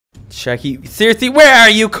Sharky, seriously, where are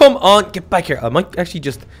you? Come on, get back here. I might actually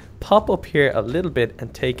just pop up here a little bit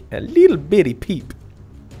and take a little bitty peep.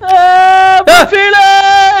 Front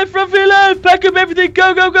life, pack up everything,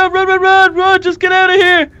 go, run, just get out of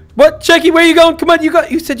here. What, Sharky, where are you going? Come on,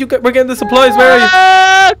 you said we're getting the supplies. Where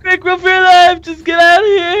are you? Quick, run for your life, just get out of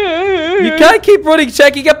here. You can't keep running,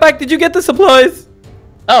 Sharky. Get back. Did you get the supplies?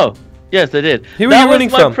 Oh, yes, I did. Who are you running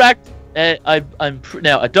from? Now, I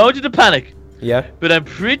don't want you to panic. Yeah. But I'm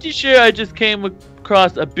pretty sure I just came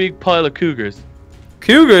across a big pile of cougars.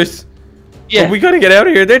 Cougars? Yeah. Oh, we gotta get out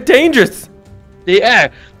of here. They're dangerous. They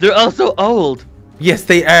are. They're also old. Yes,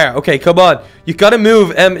 they are. Okay, come on. You gotta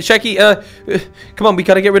move. Sharky, come on. We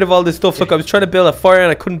gotta get rid of all this stuff. Look, I was trying to build a fire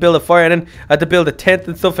and I couldn't build a fire, and then I had to build a tent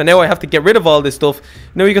and stuff, and now I have to get rid of all this stuff.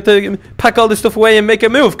 Now you got to pack all this stuff away and make a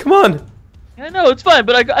move. Come on. I know, it's fine,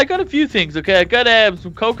 but I got a few things, okay? I got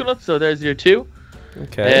some coconuts, so there's your 2.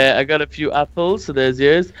 Okay. I got a few apples, so there's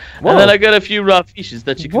yours. Whoa. And then I got a few raw fishes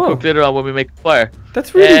that you can cook later on when we make a fire.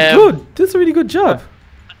 That's really good. That's a really good job.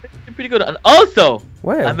 You're pretty good. And also,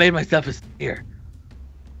 wow. I made myself a spear.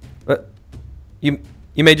 You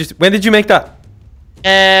made just when did you make that?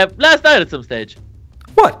 Last night at some stage.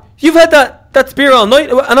 What? You've had that spear all night,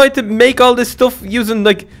 and I had to make all this stuff using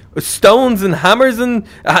like stones and hammers and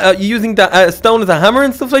using that stone as a hammer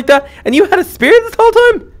and stuff like that, and you had a spear this whole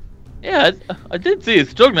time? Yeah, I did see you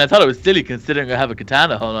struggling. I thought it was silly considering I have a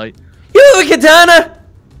katana all night. You have a katana?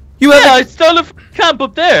 I stole it from camp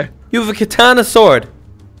up there. You have a katana sword?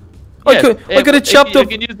 Yes, I could have chopped up. I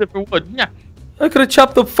can use it for wood. Yeah. I could have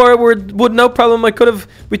chopped up firewood, wood, no problem. I could have,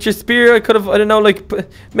 with your spear, I could have, I don't know, like,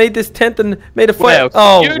 made this tent and made a fire.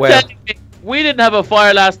 Wow. You're telling me we didn't have a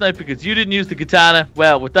fire last night because you didn't use the katana?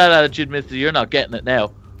 Well, with that attitude, mister, you're not getting it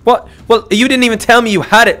now. What? Well, you didn't even tell me you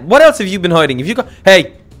had it. What else have you been hiding? If you got,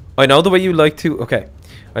 hey, I know the way you like to,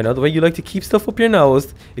 I know the way you like to keep stuff up your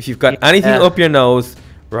nose. If you've got anything up your nose,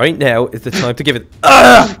 right now is the time to give it.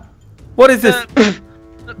 What is this?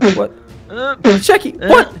 What? Sharky,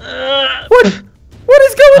 what? What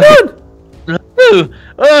is going on?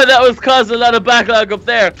 Oh, that was causing a lot of backlog up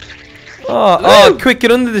there. Oh, quick,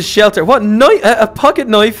 get under the shelter. What knife? A pocket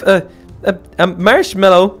knife, a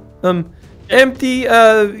marshmallow, empty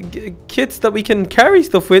kits that we can carry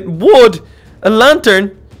stuff with, wood, a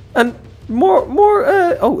lantern, and more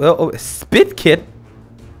a spit kit.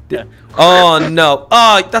 Yeah. Oh no.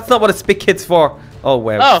 Oh, that's not what a spit kit's for. Oh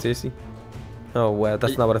wow, Oh. seriously. Oh wow,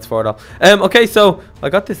 that's not what it's for at all. Okay, so I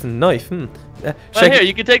got this knife. Well, here,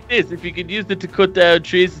 you can take this if you can use it to cut down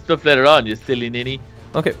trees and stuff later on, you silly ninny.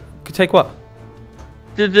 Okay, could take what?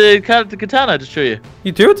 The katana, to show you.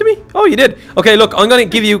 You threw it to me? Oh, you did. Okay, look, I'm gonna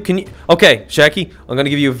give you. Okay, Sharky, I'm gonna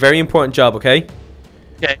give you a very important job. Okay.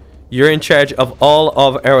 Okay. You're in charge of all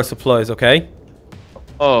of our supplies. Okay.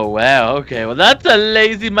 Oh wow. Okay. Well, that's a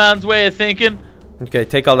lazy man's way of thinking. Okay,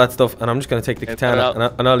 take all that stuff, and I'm just gonna take the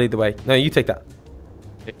katana, and I'll lead the way. No, you take that.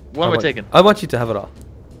 Okay. What am I taking? I want you to have it all.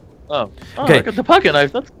 Oh, okay. I got the pocket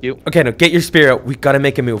knife. That's cute. Okay, now get your spear out. We gotta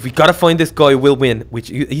make a move. We gotta find this guy. Will win.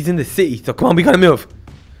 He's in the city. So come on, we gotta move.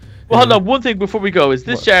 Well, hold on. One thing before we go. Is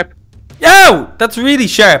this sharp? Yo, that's really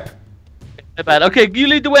sharp. Not bad. Okay, you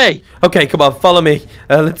lead the way. Okay, come on, follow me.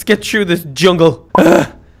 Let's get through this jungle.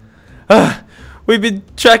 We've been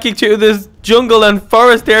trekking through this jungle and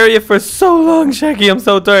forest area for so long, Sharky. I'm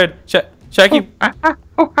so tired. Sharky.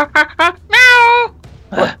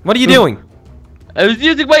 What are you doing? I was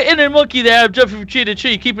using my inner monkey there. I'm jumping from tree to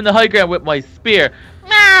tree, keeping the high ground with my spear.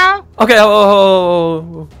 Meow. Okay.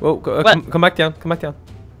 Come back down. Come back down.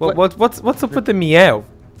 What's up with the meow?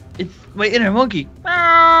 It's my inner monkey.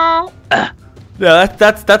 Meow. Yeah,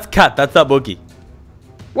 that's cat. That's not monkey.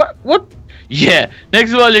 What? Yeah.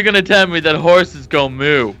 Next of all, you're gonna tell me that horses go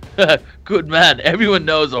moo. Good man. Everyone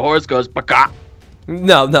knows a horse goes baka.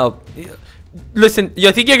 No. Listen,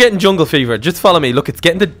 I think you're getting jungle fever. Just follow me. Look, it's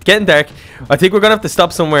getting dark. I think we're gonna have to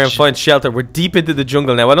stop somewhere and find shelter. We're deep into the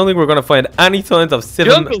jungle now. I don't think we're gonna find any signs of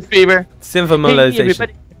jungle fever. Civilization. Hey,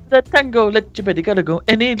 everybody, the tango, let your body gotta go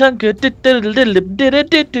any longer.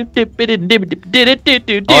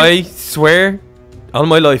 I swear, all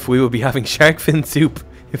my life we will be having shark fin soup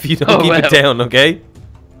if you don't keep it down. Okay.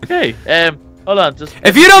 Okay. Hold on. Just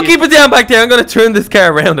if you don't keep it down back there, I'm gonna turn this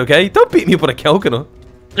car around. Okay. Don't beat me up with a coconut.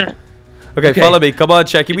 Okay, follow me. Come on,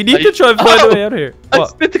 Sharky. We need to try and find a way out of here. I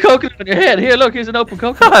spit the coconut on your head. Here, look. Here's an open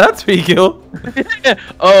coconut. That's pretty cool.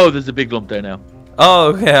 Oh, there's a big lump there now.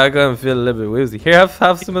 Oh, okay. I gotta feel a little bit woozy. Here, have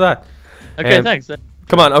some of that. Okay, thanks.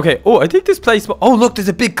 Come on. Okay. Oh, I think this place. Oh, look. There's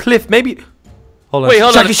a big cliff. Maybe. Hold on. Wait,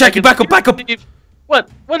 hold on. Sharky, back up.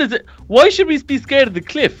 What is it? Why should we be scared of the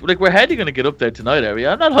cliff? Like, we're hardly gonna get up there tonight, are we?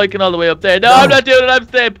 I'm not hiking all the way up there. No, I'm not doing it. I'm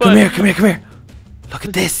staying put. Come here. Look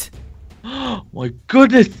at this. Oh my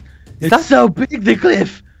goodness! It's that- so big, the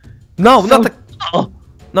cliff. No, So not the tall.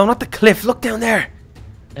 no, not the cliff. Look down there.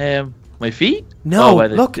 My feet? No, Oh,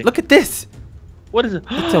 look at this. What is it?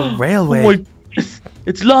 It's a railway. Oh my goodness.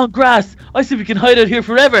 It's long grass. I see we can hide out here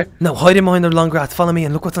forever. No, hide in behind the long grass. Follow me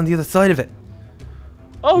and look what's on the other side of it.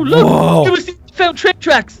 Oh look! Whoa. We found train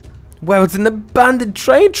tracks. Wow, it's an abandoned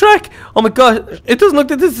train track. Oh my god, it doesn't look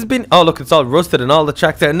like this has been... Oh look, it's all rusted and all the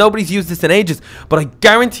tracks there. Nobody's used this in ages. But I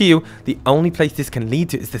guarantee you, the only place this can lead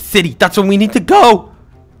to is the city. That's where we need to go.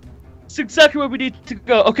 It's exactly where we need to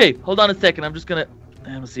go. Okay, hold on a second. I'm just gonna...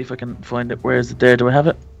 Let's see if I can find it. Where is it there? Do I have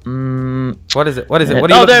it? What is it? What is it?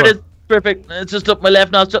 What are you there looking it is. Perfect. It's just up my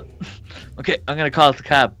left nostril. Okay, I'm gonna call the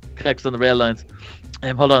cab. Connects on the rail lines.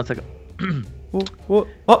 Hold on a second. What?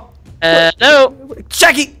 No.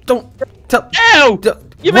 Jackie, don't tell... Ow!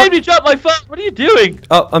 You What? made me drop my phone. What are you doing?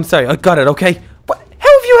 Oh, I'm sorry. I got it, okay? What?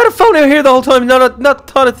 How have you had a phone out here the whole time and not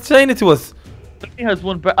thought of saying it to us? He has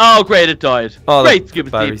one. Oh, great! It died. Oh, Great, the Scuba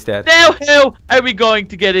battery's Steve. dead. Now, how are we going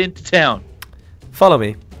to get into town? Follow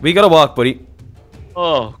me. We gotta walk, buddy.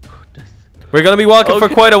 Oh goodness. We're gonna be walking for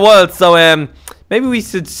Okay. quite a while, so maybe we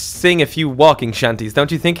should sing a few walking shanties,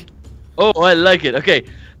 don't you think? Oh, I like it. Okay.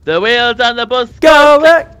 The wheels on the bus Go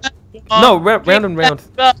back. No, round and round.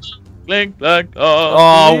 Blink, blink.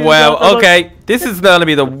 Oh wow. Okay, this is gonna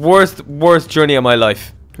be the worst journey of my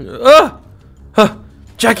life.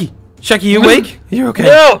 Jackie, you awake? You're okay.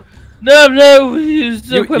 No. You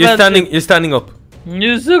suck You're standing up.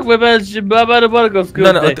 You suck my best. No.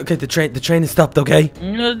 Okay, the train is stopped. Okay.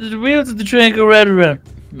 The wheels of the train go round and round.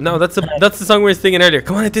 No, that's the song we were singing earlier.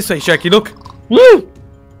 Come on, this way, Sharky. Look. Woo!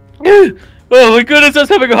 Oh my goodness, I was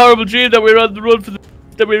having a horrible dream that we were on the run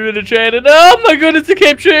that we were in a train, and oh my goodness, it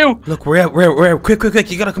came true! Look, we're out. Quick.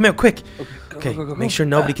 You gotta come out quick. Okay, go. make sure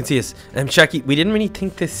nobody can see us. Sharky, we didn't really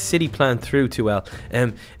think this city plan through too well.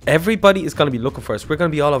 Everybody is gonna be looking for us. We're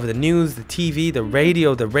gonna be all over the news, the TV, the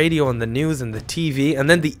radio on the news and the TV, and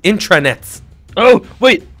then the intranets. Oh,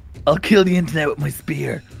 wait! I'll kill the internet with my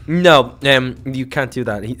spear. No, you can't do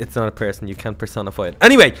that. It's not a person. You can't personify it.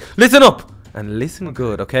 Anyway, listen up. And listen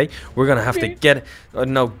good, okay? We're gonna have to get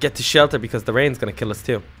to shelter because the rain's gonna kill us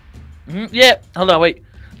too. Yeah, hold on, wait.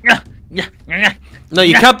 No,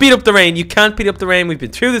 you can't beat up the rain. You can't beat up the rain. We've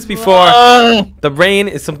been through this before. The rain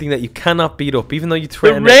is something that you cannot beat up, even though you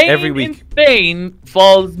threaten it every week. The rain in Spain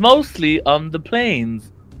falls mostly on the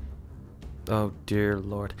plains. Oh dear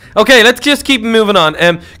Lord. Okay, let's just keep moving on.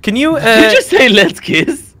 Can you? Did you just say let's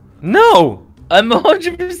kiss? No. I'm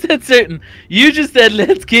 100% certain. You just said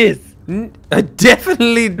let's kiss. I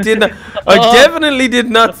definitely did not. I definitely did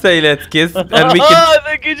not say let's kiss. And we can. I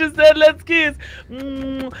think you just said let's kiss.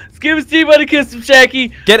 Scuba Steve, want to kiss some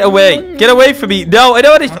Shacky? Get away from me. No, I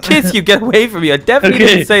don't want to kiss you. Get away from me. I definitely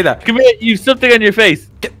didn't say that. Come here. You have something on your face.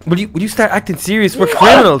 Will you start acting serious? We're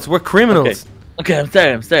criminals. We're criminals. Okay,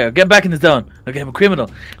 I'm sorry. I'll get back in the zone. Okay, I'm a criminal.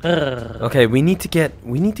 Okay, we need to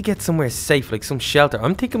get somewhere safe, like some shelter.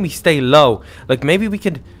 I'm thinking we stay low. Like maybe we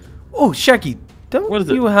could. Oh, Sharky, don't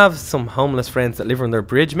you have some homeless friends that live on their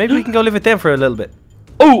bridge? Maybe we can go live with them for a little bit.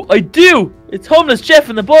 Oh, I do. It's homeless Jeff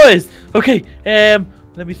and the boys. Okay,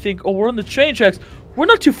 let me think. Oh, we're on the train tracks. We're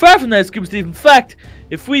not too far from that, Scuba Steve. In fact,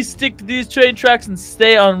 if we stick to these train tracks and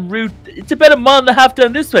stay en route, it's about a mile and a half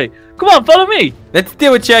down this way. Come on, follow me. Let's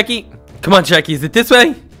do it, Sharky. Come on, Sharky. Is it this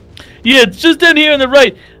way? Yeah, it's just down here on the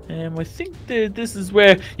right. I think this is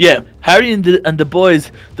where, Harry and the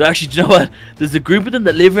boys. They're actually, do you know what? There's a group of them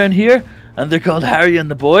that live around here, and they're called Harry and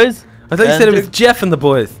the Boys. I thought you said it was Jeff and the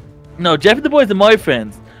boys. No, Jeff and the boys are my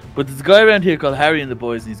friends, but there's a guy around here called Harry and the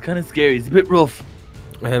Boys, and he's kind of scary. He's a bit rough.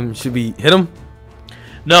 Should we hit him?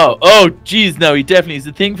 No. Oh, jeez, no. He definitely is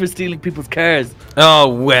a thing for stealing people's cars. Oh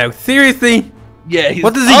wow, seriously? Yeah.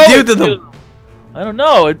 What does he do to them? I don't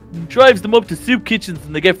know. It drives them up to soup kitchens,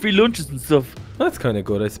 and they get free lunches and stuff. That's kind of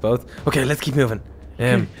good, I suppose. Okay, let's keep moving.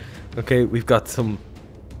 Okay, we've got some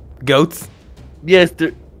goats. Yes,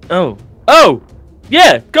 they're... Oh!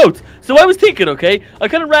 Yeah, goats. So I was thinking, okay, I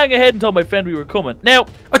kind of rang ahead and told my friend we were coming. Now...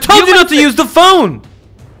 I told you not to use the phone!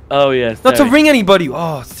 Oh, yes. Not to ring anybody.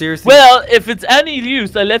 Oh, seriously? Well, if it's any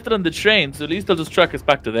use, I left it on the train, so at least they'll just track us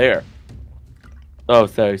back to there. Oh,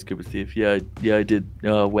 sorry, Scuba Steve. Yeah, I did.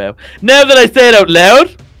 Oh, wow. Now that I say it out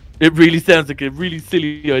loud, it really sounds like a really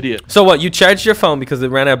silly idea. So what, you charged your phone because it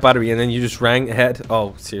ran out of battery and then you just rang ahead?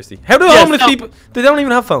 Oh, seriously. How do homeless people... They don't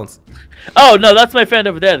even have phones. Oh, no, that's my friend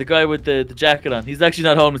over there, the guy with the jacket on. He's actually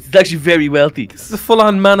not homeless. He's actually very wealthy. This is a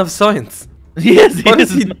full-on man of science. Yes, what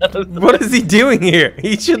is he doing here?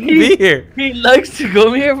 He shouldn't be here. He likes to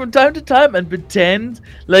come here from time to time and pretend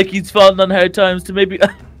like he's fallen on hard times to maybe...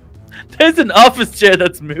 There's an office chair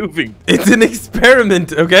that's moving. It's an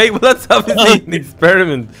experiment, okay? Well, that's obviously an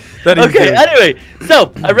experiment. That is Okay, anyway,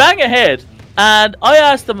 so I rang ahead and I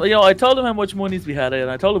asked him, I told him how much monies we had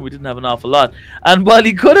and I told him we didn't have an awful lot. And while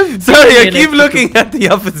he could have... Sorry, I keep looking at the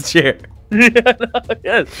office chair.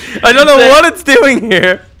 Yes. I don't know what it's doing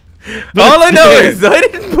here. All I know is I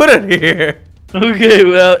didn't put it here. Okay,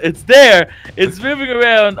 well, it's there. It's moving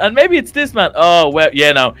around. And maybe it's this man. Oh, well,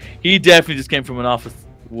 yeah, no. He definitely just came from an office.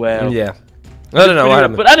 Well. Yeah. I don't know what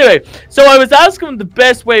happened. But anyway, so I was asking him the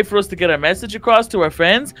best way for us to get our message across to our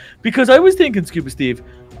friends. Because I was thinking, Scuba Steve,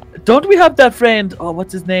 don't we have that friend? Oh,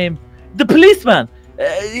 what's his name? The policeman.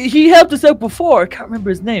 He helped us out before. I can't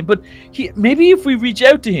remember his name. But maybe if we reach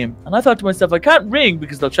out to him. And I thought to myself, I can't ring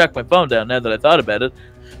because they'll track my phone down now that I thought about it.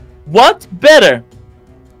 What's better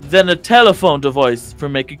than a telephone device for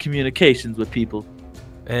making communications with people?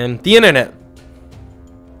 The internet.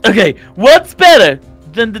 Okay, what's better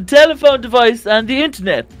than the telephone device and the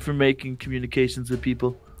internet for making communications with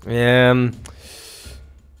people? Letters.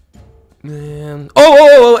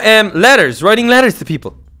 Writing letters to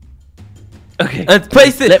people. Okay. And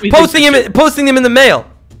posting them in the mail.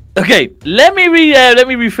 Okay, let me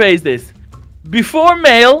rephrase this. Before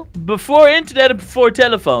mail, before internet, and before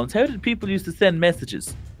telephones, how did people used to send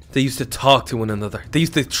messages? They used to talk to one another. They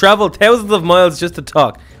used to travel thousands of miles just to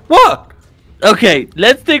talk. What? Okay,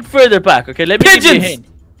 let's think further back. Okay, let me Pigeons! give you a hint.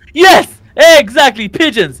 Yes, exactly,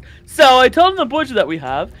 pigeons. So I told them the budget that we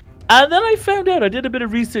have, and then I found out I did a bit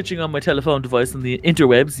of researching on my telephone device on the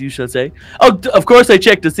interwebs, you shall say. Oh, of course I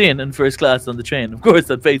checked us in first class on the train, of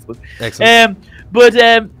course, on Facebook. Excellent.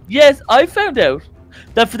 Yes, I found out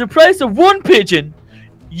that for the price of one pigeon,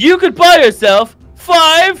 you could buy yourself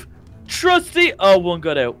 5 trusty... Oh, one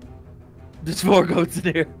got out. There's 4 goats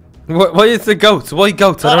in here. Why is the goats? Why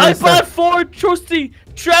goats? I bought 4 trusty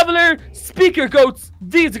traveler speaker goats.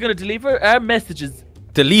 These are going to deliver our messages.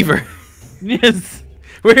 Deliver? Yes.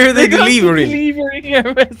 Where are they delivering? Delivering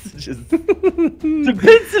our messages. To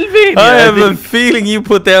Pennsylvania. I have a feeling you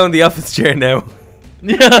put down the office chair now.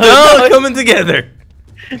 Yeah, They're all coming together.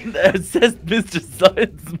 It says Mr.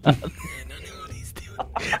 Science Man.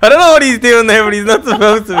 I don't know what he's doing there, but he's not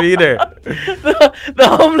supposed to be there. The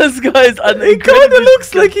homeless guys. He kind of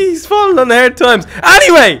looks like he's fallen on hard times.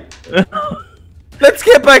 Anyway, let's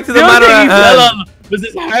get back to the matter at hand. Was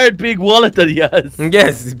this hard big wallet that he has?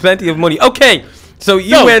 Yes, plenty of money. Okay, so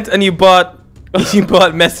you went and you bought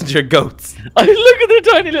messenger goats. I look at their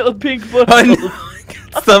tiny little pink buttons. I know. I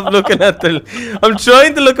can't stop looking at them. I'm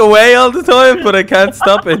trying to look away all the time, but I can't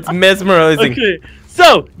stop. It's mesmerizing. Okay.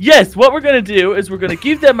 So, yes, what we're going to do is we're going to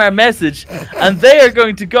give them our message, and they are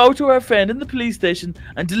going to go to our friend in the police station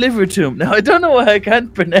and deliver it to him. Now, I don't know why I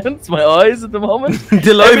can't pronounce my eyes at the moment.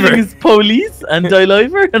 Deliver. Everything is police and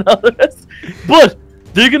deliver and all the rest. But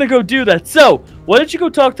they're going to go do that. So, why don't you go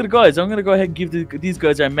talk to the guys? I'm going to go ahead and give these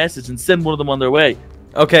guys our message and send one of them on their way.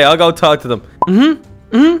 Okay, I'll go talk to them.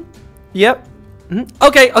 Yep.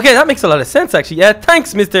 Okay, that makes a lot of sense, actually. Yeah,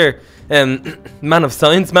 thanks, Mr. Man of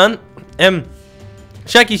Science, man.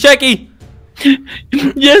 Shaky!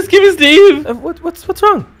 Yes, give me Steve! What's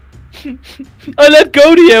wrong? I let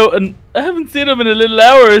Cody out and I haven't seen him in a little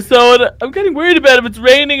hour or so, and I'm getting worried about him. It's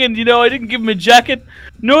raining and, I didn't give him a jacket,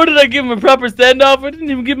 nor did I give him a proper send-off. I didn't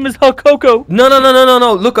even give him his hot cocoa. No.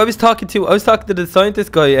 Look, I was talking to the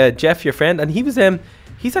scientist guy, Jeff, your friend, and he was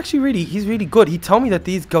he's actually really good. He told me that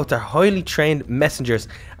these goats are highly trained messengers,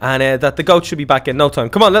 and that the goat should be back in no time.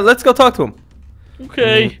 Come on, let's go talk to him.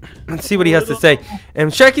 Okay. Let's see what he has to say.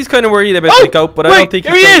 Sharky's kind of worried about the goat, but I don't think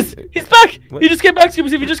here he is! He's back! What? He just came back, He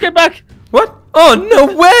just came back! What? Oh,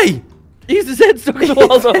 no way! His head stuck in the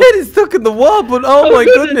wall, though. His head is stuck in the wall, but oh my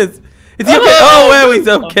goodness. Is he okay? Oh, wow, he's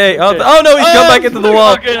okay. Oh, no, he's come back into the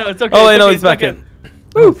wall. Okay, no, it's okay. Oh, I know, he's back in.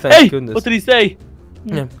 Oh, thank goodness. What did he say?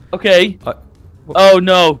 Yeah. Okay. Oh,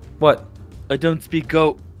 no. What? I don't speak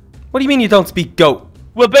goat. What do you mean you don't speak goat?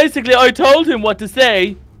 Well, basically, I told him what to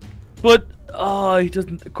say, but... Oh, he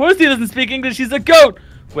doesn't. Of course he doesn't speak English. He's a goat.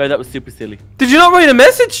 Well, that was super silly. Did you not write a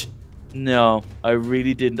message? No, I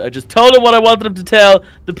really didn't. I just told him what I wanted him to tell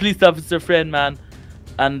the police officer friend, man.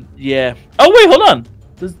 And yeah. Oh wait, hold on.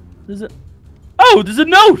 There's a. Oh, there's a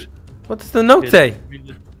note. What does the note say?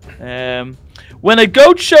 When a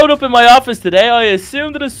goat showed up in my office today, I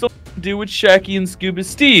assumed it has something to do with Sharky and Scuba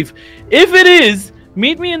Steve. If it is,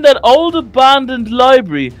 meet me in that old abandoned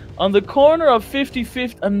library on the corner of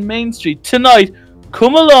 55th and Main Street tonight.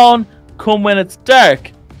 Come alone, come when it's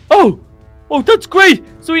dark. Oh, that's great.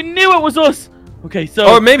 So he knew it was us. Okay, so...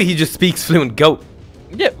 Or maybe he just speaks fluent goat.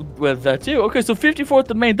 Yeah, well, that too. Okay, so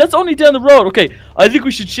 54th and Main. That's only down the road. Okay, I think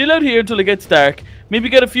we should chill out here until it gets dark. Maybe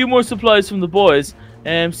get a few more supplies from the boys.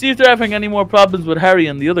 see if they're having any more problems with Harry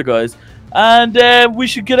and the other guys. And we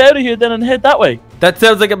should get out of here then and head that way. That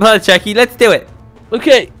sounds like a plan, Shaky. Let's do it.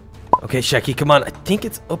 Okay. Okay, Shaky, come on. I think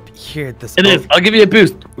it's up here. It is. I'll give you a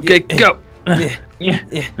boost. Okay, go. Yeah.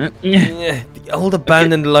 The old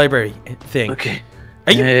abandoned library thing. Okay.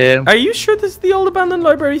 Are you sure this is the old abandoned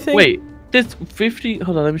library thing? Wait, this 50.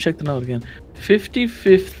 Hold on, let me check the note again.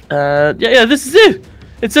 55th. Yeah, this is it.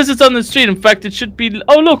 It says it's on the street. In fact, it should be.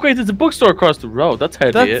 Oh, look, wait, there's a bookstore across the road. That's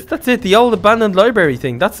hardly it. That's it. The old abandoned library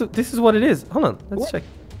thing. This is what it is. Hold on, let's check.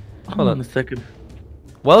 Hold on a second.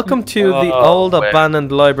 Welcome to the old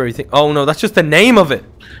abandoned library thing. Oh no, that's just the name of it.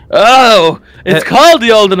 Oh, it's called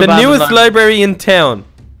the old abandoned. The newest library in town.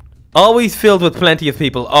 Always filled with plenty of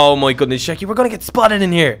people. Oh my goodness, Shaky, we're gonna get spotted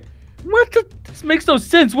in here. What? This makes no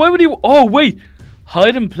sense. Why would he? Oh wait,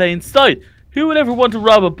 hide in plain sight. Who would ever want to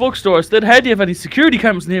rob a bookstore? So they'd hardly have any security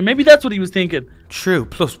cameras in here. Maybe that's what he was thinking. True.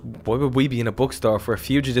 Plus, why would we be in a bookstore for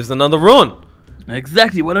fugitives and on the run?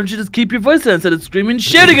 Exactly. Why don't you just keep your voice down instead of screaming and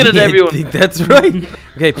shouting it at everyone? That's right.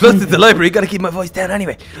 Okay, plus it's the library. Gotta keep my voice down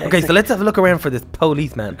anyway. Okay, so let's have a look around for this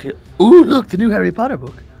policeman. Okay. Ooh, look, the new Harry Potter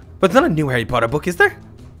book. But it's not a new Harry Potter book, is there?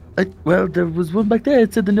 Well, there was one back there.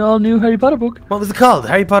 It said the all-new Harry Potter book. What was it called?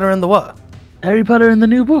 Harry Potter and the what? Harry Potter and the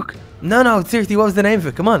new book. No, seriously, what was the name of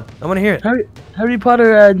it? Come on, I want to hear it. Harry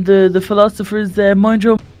Potter and the Philosopher's Mind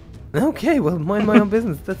Drum. Okay, well, mind my own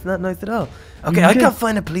business. That's not nice at all. Okay, I can't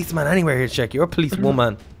find a policeman anywhere here, Shaky. Or a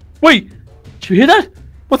policewoman. Wait, did you hear that?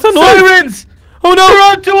 What's that noise? Sirens! Oh no! They're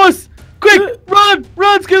on to us! Quick, run!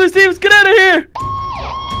 Run, Scuba Stevens, get out of here!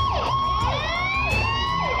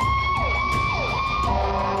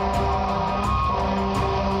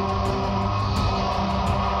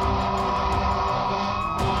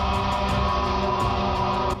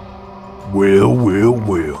 Well.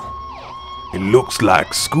 It looks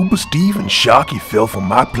like Scuba Steve and Sharky fell for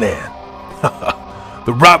my plan.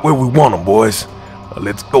 They're right where we want them, boys. Now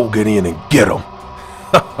let's go get in and get them.